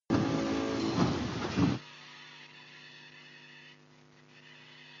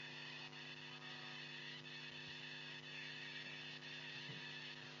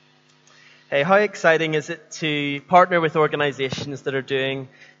Hey, how exciting is it to partner with organisations that are doing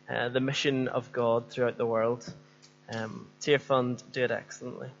the mission of God throughout the world? Tear Fund do it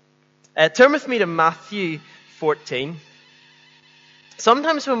excellently. Turn with me to Matthew 14.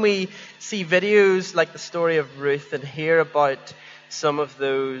 Sometimes when we see videos like the story of Ruth and hear about some of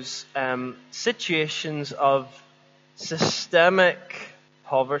those situations of systemic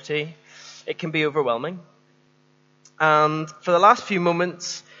poverty, it can be overwhelming. And for the last few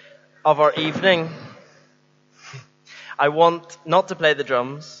moments of our evening, I want not to play the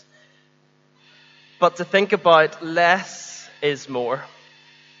drums, but to think about less is more.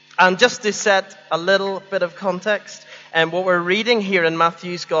 And just to set a little bit of context, what we're reading here in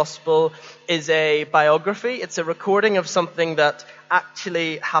Matthew's Gospel is a biography. It's a recording of something that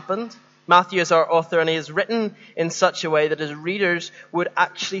actually happened. Matthew is our author, and he is written in such a way that his readers would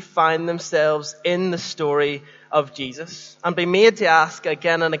actually find themselves in the story of Jesus and be made to ask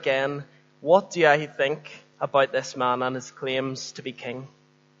again and again, what do I think about this man and his claims to be king?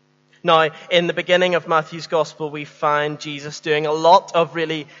 Now, in the beginning of Matthew's Gospel, we find Jesus doing a lot of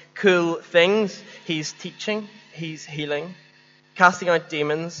really cool things. He's teaching, he's healing, casting out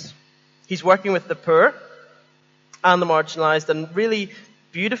demons. He's working with the poor and the marginalized, and really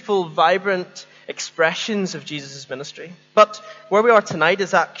beautiful, vibrant expressions of Jesus' ministry. But where we are tonight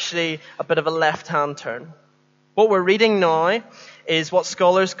is actually a bit of a left-hand turn. What we're reading now is what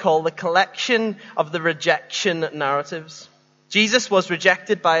scholars call the collection of the rejection narratives. Jesus was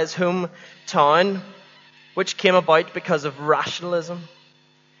rejected by his hometown, which came about because of rationalism.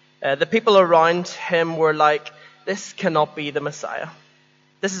 The people around him were like, this cannot be the Messiah.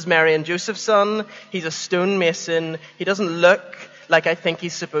 This is Mary and Joseph's son. He's a stonemason. He doesn't look like I think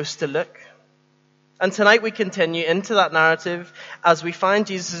he's supposed to look. And tonight we continue into that narrative as we find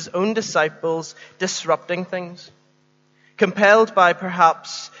Jesus' own disciples disrupting things, compelled by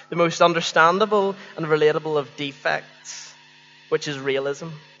perhaps the most understandable and relatable of defects, which is realism.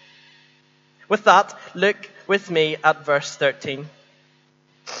 With that, look with me at verse 13.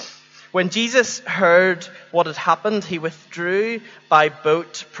 When Jesus heard what had happened, he withdrew by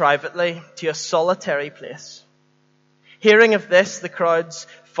boat privately to a solitary place. Hearing of this, the crowds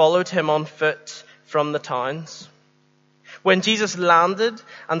followed him on foot from the towns. When Jesus landed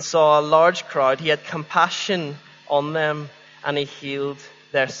and saw a large crowd, he had compassion on them and he healed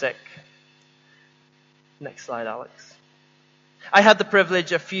their sick. Next slide, Alex. I had the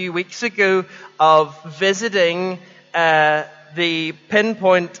privilege a few weeks ago of visiting the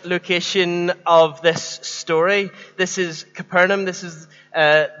pinpoint location of this story. This is Capernaum. This is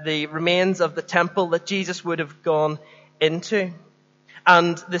the remains of the temple that Jesus would have gone into.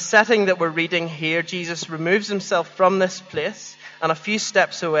 And the setting that we're reading here, Jesus removes himself from this place, and a few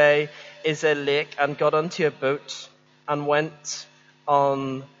steps away is a lake, and got onto a boat and went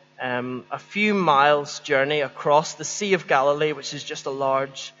on a few miles journey across the Sea of Galilee, which is just a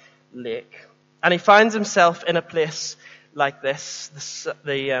large lake. And he finds himself in a place like this.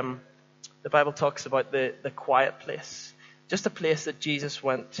 The Bible talks about the quiet place, just a place that Jesus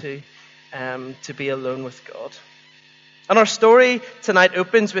went to be alone with God. And our story tonight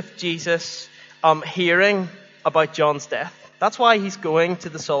opens with Jesus hearing about John's death. That's why he's going to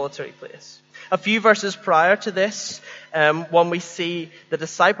the solitary place. A few verses prior to this, when we see the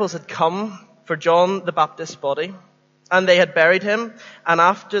disciples had come for John the Baptist's body, and they had buried him, and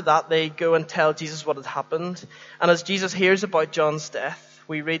after that they go and tell Jesus what had happened. And as Jesus hears about John's death,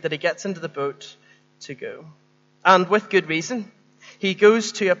 we read that he gets into the boat to go. And with good reason. He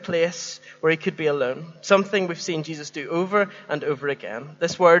goes to a place where he could be alone, something we've seen Jesus do over and over again.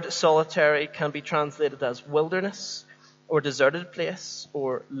 This word solitary can be translated as wilderness, or deserted place,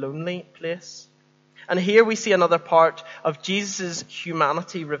 or lonely place. And here we see another part of Jesus'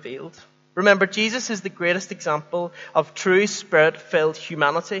 humanity revealed. Remember, Jesus is the greatest example of true spirit-filled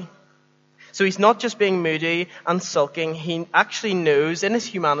humanity. So he's not just being moody and sulking. He actually knows in his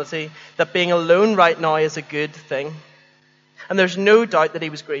humanity that being alone right now is a good thing. And there's no doubt that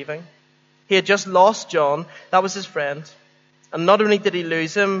he was grieving. He had just lost John. That was his friend. And not only did he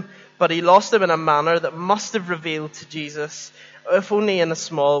lose him, but he lost him in a manner that must have revealed to Jesus, if only in a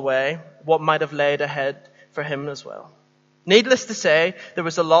small way, what might have laid ahead for him as well. Needless to say, there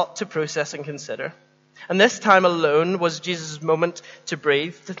was a lot to process and consider. And this time alone was Jesus' moment to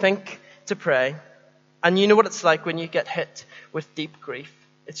breathe, to think, to pray. And you know what it's like when you get hit with deep grief.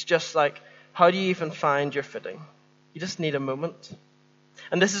 It's just like, how do you even find your footing? You just need a moment.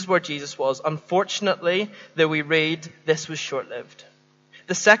 And this is where Jesus was. Unfortunately, though we read, this was short-lived.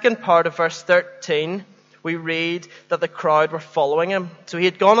 The second part of verse 13, we read that the crowd were following him. So he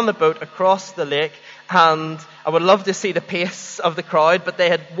had gone on the boat across the lake, And I would love to see the pace of the crowd, but they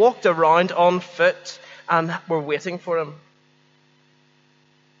had walked around on foot and were waiting for him.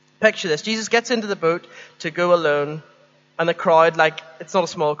 Picture this. Jesus gets into the boat to go alone, and the crowd, it's not a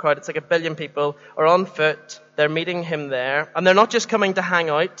small crowd, it's like 1 billion people, are on foot. They're meeting him there. And they're not just coming to hang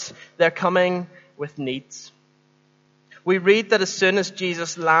out, they're coming with needs. We read that as soon as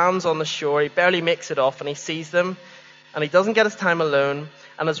Jesus lands on the shore, he barely makes it off and he sees them, and he doesn't get his time alone,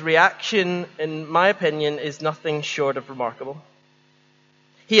 and his reaction, in my opinion, is nothing short of remarkable.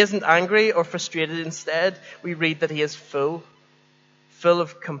 He isn't angry or frustrated. Instead, we read that he is full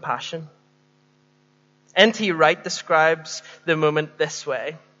of compassion. N.T. Wright describes the moment this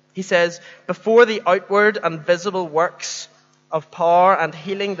way. He says, "Before the outward and visible works of power and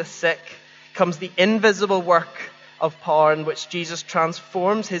healing the sick comes the invisible work of power in which Jesus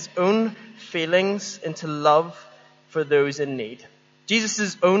transforms his own feelings into love for those in need."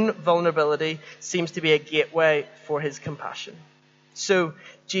 Jesus' own vulnerability seems to be a gateway for his compassion. So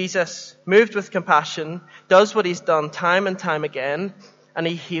Jesus, moved with compassion, does what he's done time and time again, and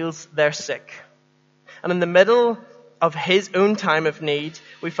he heals their sick. And in the middle of his own time of need,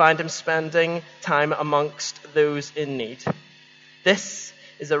 we find him spending time amongst those in need. This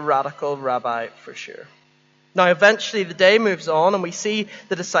is a radical rabbi for sure. Now, eventually the day moves on and we see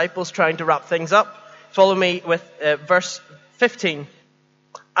the disciples trying to wrap things up. Follow me with verse 15.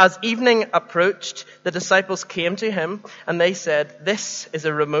 "As evening approached, the disciples came to him and they said, 'This is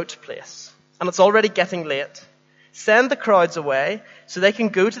a remote place, and it's already getting late. Send the crowds away so they can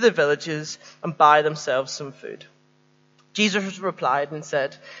go to the villages and buy themselves some food.' Jesus replied and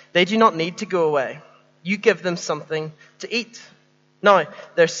said, 'They do not need to go away. You give them something to eat.' Now,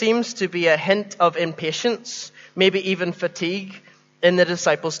 there seems to be a hint of impatience, maybe even fatigue, in the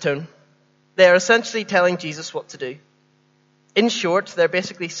disciples' tone. They are essentially telling Jesus what to do. In short, they're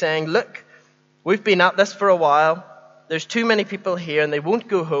basically saying, 'Look, we've been at this for a while. There's too many people here and they won't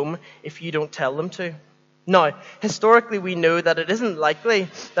go home if you don't tell them to.' Now, historically, we know that it isn't likely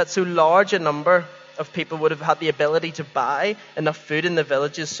that so large a number of people would have had the ability to buy enough food in the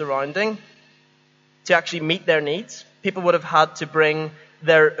villages surrounding to actually meet their needs. People would have had to bring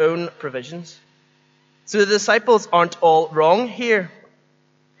their own provisions. So the disciples aren't all wrong here.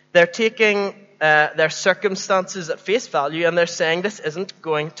 They're taking their circumstances at face value and they're saying this isn't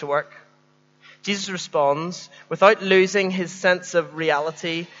going to work. Jesus responds without losing his sense of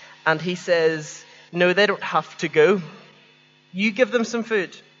reality, and he says, "No, they don't have to go. You give them some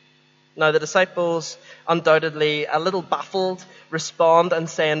food." Now the disciples, undoubtedly a little baffled, respond and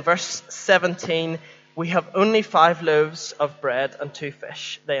say in verse 17, "We have only 5 loaves of bread and 2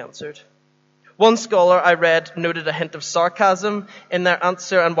 fish, they answered. One scholar I read noted a hint of sarcasm in their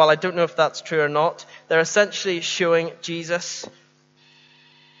answer, and while I don't know if that's true or not, they're essentially showing Jesus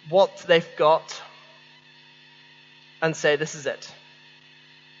what they've got and say, "This is it.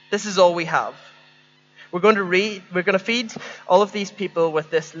 This is all we have. We're going to feed all of these people with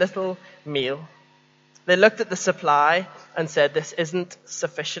this little meal." They looked at the supply and said, "This isn't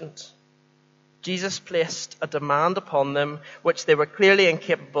sufficient." Jesus placed a demand upon them which they were clearly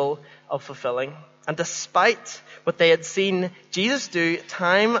incapable of fulfilling. And despite what they had seen Jesus do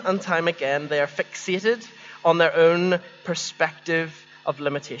time and time again, they are fixated on their own perspective of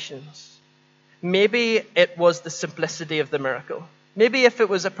limitations. Maybe it was the simplicity of the miracle. Maybe if it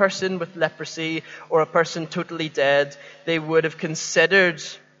was a person with leprosy or a person totally dead, they would have considered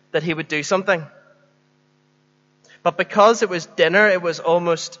that he would do something. But because it was dinner, it was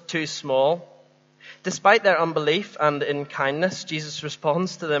almost too small. Despite their unbelief and in kindness, Jesus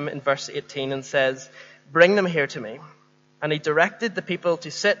responds to them in verse 18 and says, "Bring them here to me." And he directed the people to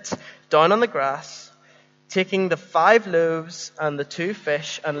sit down on the grass, taking the 5 loaves and the 2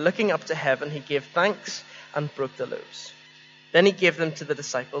 fish, and looking up to heaven, he gave thanks and broke the loaves. Then he gave them to the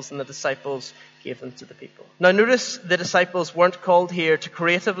disciples, and the disciples gave them to the people. Now notice the disciples weren't called here to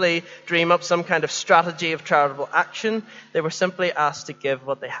creatively dream up some kind of strategy of charitable action. They were simply asked to give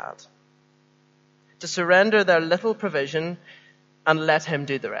what they had, to surrender their little provision and let him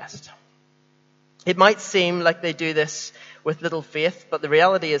do the rest. It might seem like they do this with little faith, but the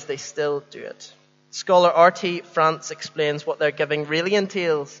reality is they still do it. Scholar R.T. France explains what their giving really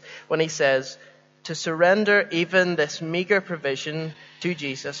entails when he says, to surrender even this meager provision to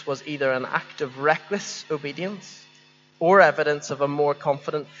Jesus was either an act of reckless obedience or evidence of a more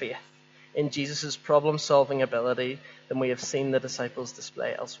confident faith in Jesus' problem-solving ability than we have seen the disciples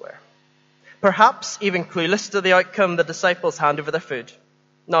display elsewhere. Perhaps even clueless to the outcome, the disciples hand over their food.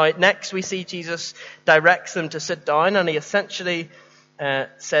 Now, next we see Jesus directs them to sit down, and he essentially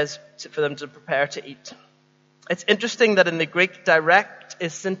says for them to prepare to eat. It's interesting that in the Greek, direct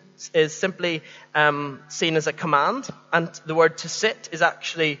is simply seen as a command, and the word to sit is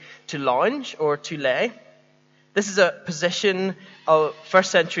actually to lounge or to lay. This is a position first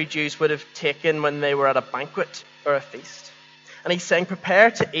century Jews would have taken when they were at a banquet or a feast. And he's saying,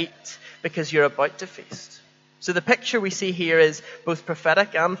 prepare to eat because you're about to feast. So the picture we see here is both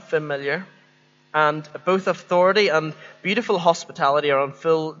prophetic and familiar, and both authority and beautiful hospitality are on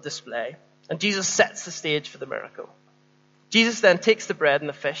full display. And Jesus sets the stage for the miracle. Jesus then takes the bread and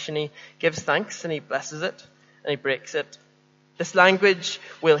the fish and he gives thanks and he blesses it and he breaks it. This language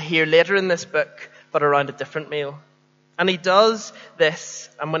we'll hear later in this book, but around a different meal. And he does this,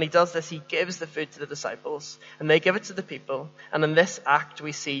 and when he does this, he gives the food to the disciples, and they give it to the people. And in this act,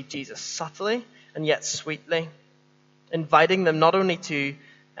 we see Jesus subtly and yet sweetly inviting them not only to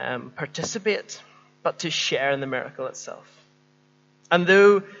participate, but to share in the miracle itself. And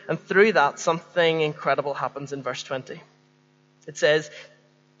through that, something incredible happens in verse 20. It says,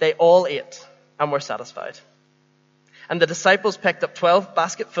 they all ate and were satisfied. And the disciples picked up 12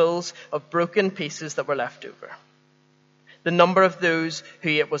 basketfuls of broken pieces that were left over. The number of those who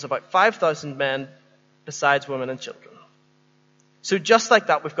ate was about 5,000 men, besides women and children. So just like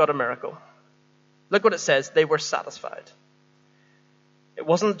that, we've got a miracle. Look what it says. They were satisfied. It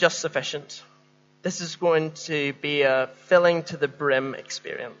wasn't just sufficient. This is going to be a filling to the brim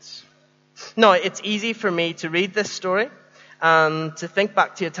experience. Now, it's easy for me to read this story and to think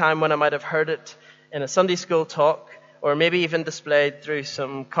back to a time when I might have heard it in a Sunday school talk, or maybe even displayed through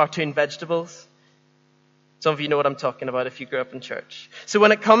some cartoon vegetables. Some of you know what I'm talking about if you grew up in church. So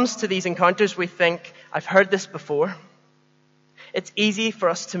when it comes to these encounters, we think, I've heard this before. It's easy for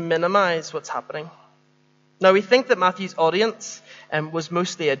us to minimize what's happening. Now, we think that Matthew's audience was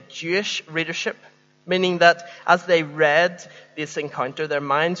mostly a Jewish readership, meaning that as they read this encounter, their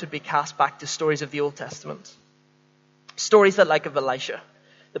minds would be cast back to stories of the Old Testament. Stories that like of Elisha,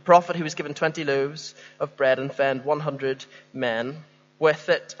 the prophet who was given 20 loaves of bread and fed 100 men with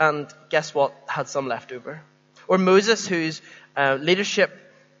it, and guess what, had some left over. Or Moses, whose leadership,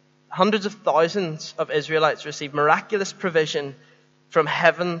 hundreds of thousands of Israelites received miraculous provision from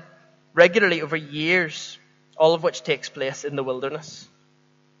heaven regularly over years, all of which takes place in the wilderness,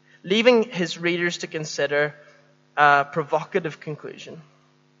 leaving his readers to consider a provocative conclusion.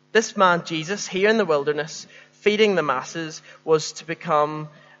 This man, Jesus, here in the wilderness, feeding the masses, was to become,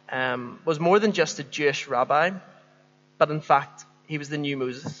 was more than just a Jewish rabbi, but in fact, he was the new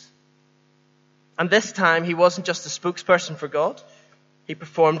Moses. And this time, he wasn't just a spokesperson for God, he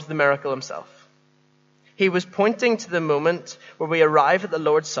performed the miracle himself. He was pointing to the moment where we arrive at the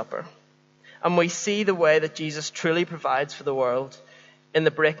Lord's Supper, and we see the way that Jesus truly provides for the world in the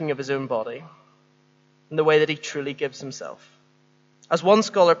breaking of his own body, in the way that he truly gives himself. As one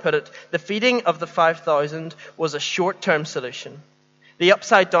scholar put it, the feeding of the 5,000 was a short-term solution. The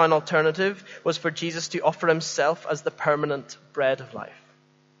upside-down alternative was for Jesus to offer himself as the permanent bread of life.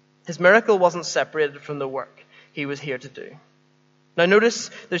 His miracle wasn't separated from the work he was here to do. Now notice,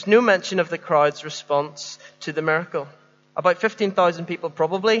 there's no mention of the crowd's response to the miracle. About 15,000 people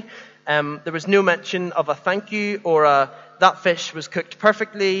probably. There was no mention of a thank you or that fish was cooked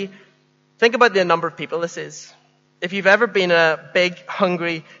perfectly. Think about the number of people this is. If you've ever been a big,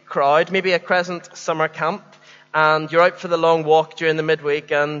 hungry crowd, maybe a Crescent summer camp, and you're out for the long walk during the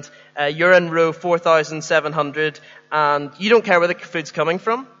midweek, and you're in row 4,700, and you don't care where the food's coming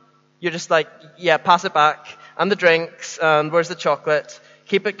from. You're just like, yeah, pass it back, and the drinks, and where's the chocolate?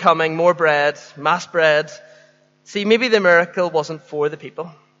 Keep it coming, more bread, mass bread. See, maybe the miracle wasn't for the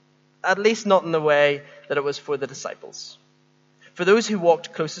people, at least not in the way that it was for the disciples. For those who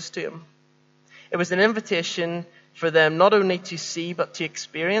walked closest to him, it was an invitation for them not only to see, but to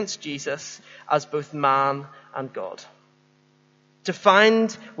experience Jesus as both man and God. To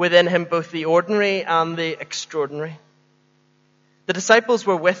find within him both the ordinary and the extraordinary. The disciples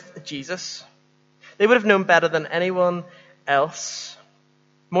were with Jesus. They would have known better than anyone else,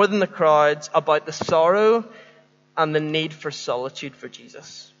 more than the crowds, about the sorrow and the need for solitude for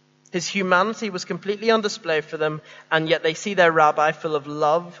Jesus. His humanity was completely on display for them, and yet they see their rabbi full of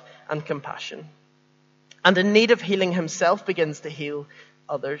love and compassion. And in need of healing himself, begins to heal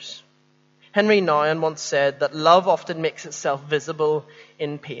others. Henry Nouwen once said that love often makes itself visible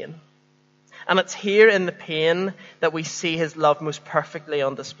in pain. And it's here in the pain that we see his love most perfectly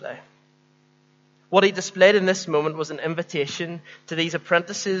on display. What he displayed in this moment was an invitation to these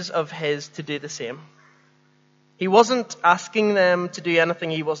apprentices of his to do the same. He wasn't asking them to do anything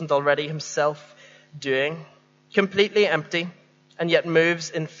he wasn't already himself doing. Completely empty, and yet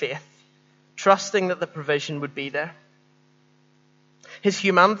moves in faith, trusting that the provision would be there. His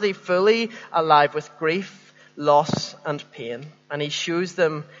humanity fully alive with grief, loss and pain, and he shows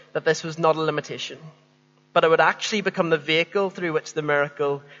them that this was not a limitation, but it would actually become the vehicle through which the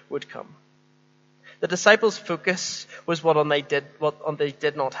miracle would come. The disciples' focus was what they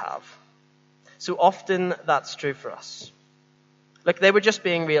did not have. So often that's true for us. Look, they were just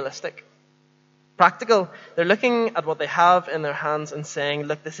being realistic. Practical. They're looking at what they have in their hands and saying,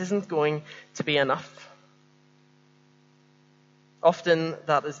 look, this isn't going to be enough. Often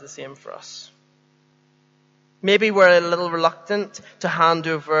that is the same for us. Maybe we're a little reluctant to hand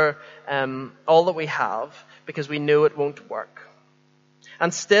over all that we have because we know it won't work.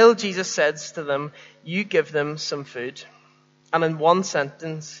 And still Jesus says to them, you give them some food. And in one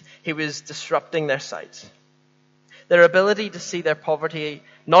sentence, he was disrupting their sight. Their ability to see their poverty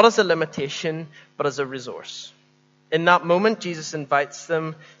not as a limitation, but as a resource. In that moment, Jesus invites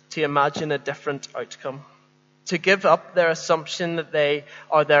them to imagine a different outcome. To give up their assumption that they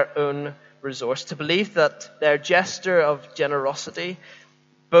are their own resource. To believe that their gesture of generosity,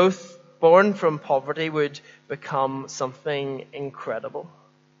 both born from poverty, would become something incredible.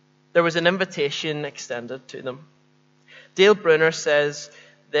 There was an invitation extended to them. Dale Bruner says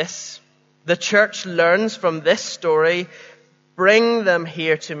this: the church learns from this story, bring them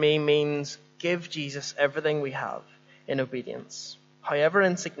here to me means give Jesus everything we have in obedience, however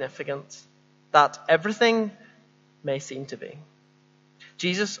insignificant that everything may seem to be.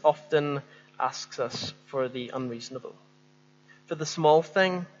 Jesus often asks us for the unreasonable, for the small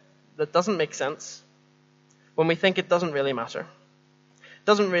thing that doesn't make sense, when we think it doesn't really matter. It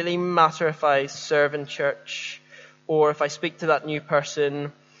doesn't really matter if I serve in church, or if I speak to that new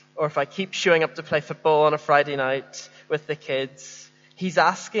person, or if I keep showing up to play football on a Friday night with the kids. He's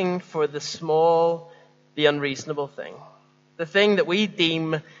asking for the small, the unreasonable thing. The thing that we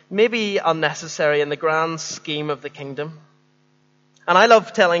deem maybe unnecessary in the grand scheme of the kingdom. And I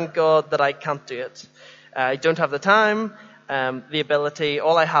love telling God that I can't do it. I don't have the time, the ability.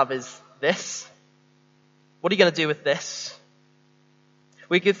 All I have is this. What are you going to do with this?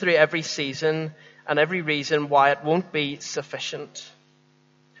 We go through every season and every reason why it won't be sufficient.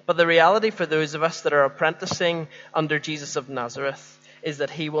 But the reality for those of us that are apprenticing under Jesus of Nazareth is that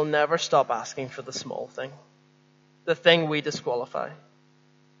he will never stop asking for the small thing, the thing we disqualify.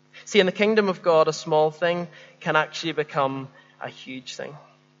 See, in the kingdom of God, a small thing can actually become a huge thing.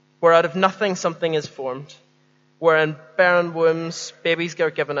 Where out of nothing something is formed. Where in barren wombs babies are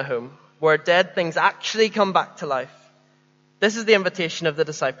given a home. Where dead things actually come back to life. This is the invitation of the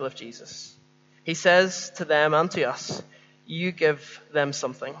disciple of Jesus. He says to them and to us, you give them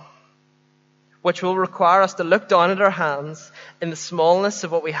something, which will require us to look down at our hands in the smallness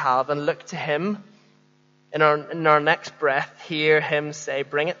of what we have and look to him. In our next breath, hear him say,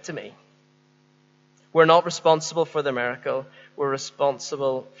 bring it to me. We're not responsible for the miracle. We're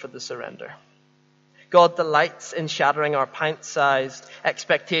responsible for the surrender. God delights in shattering our pint-sized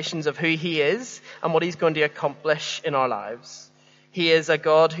expectations of who he is and what he's going to accomplish in our lives. He is a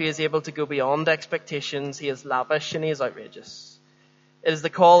God who is able to go beyond expectations. He is lavish and he is outrageous. It is the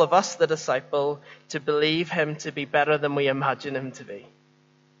call of us, the disciple, to believe him to be better than we imagine him to be.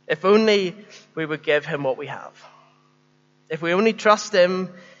 If only we would give him what we have. If we only trust him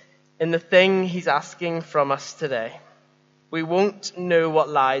in the thing he's asking from us today, we won't know what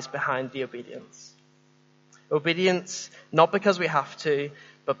lies behind the obedience. Obedience, not because we have to,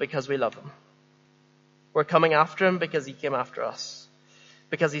 but because we love him. We're coming after him because he came after us.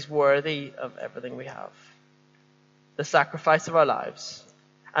 Because he's worthy of everything we have. The sacrifice of our lives.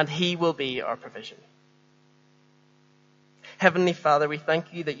 And he will be our provision. Heavenly Father, we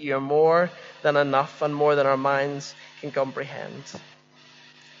thank you that you are more than enough and more than our minds can comprehend.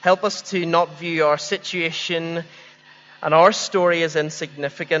 Help us to not view our situation and our story as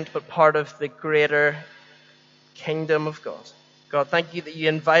insignificant, but part of the greater kingdom of God. God, thank you that you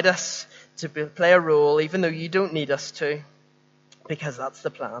invite us to play a role, even though you don't need us to, because that's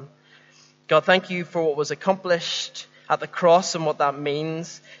the plan. God, thank you for what was accomplished at the cross and what that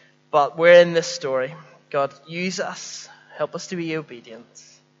means, but we're in this story. God, use us. Help us to be obedient.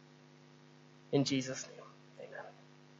 In Jesus' name.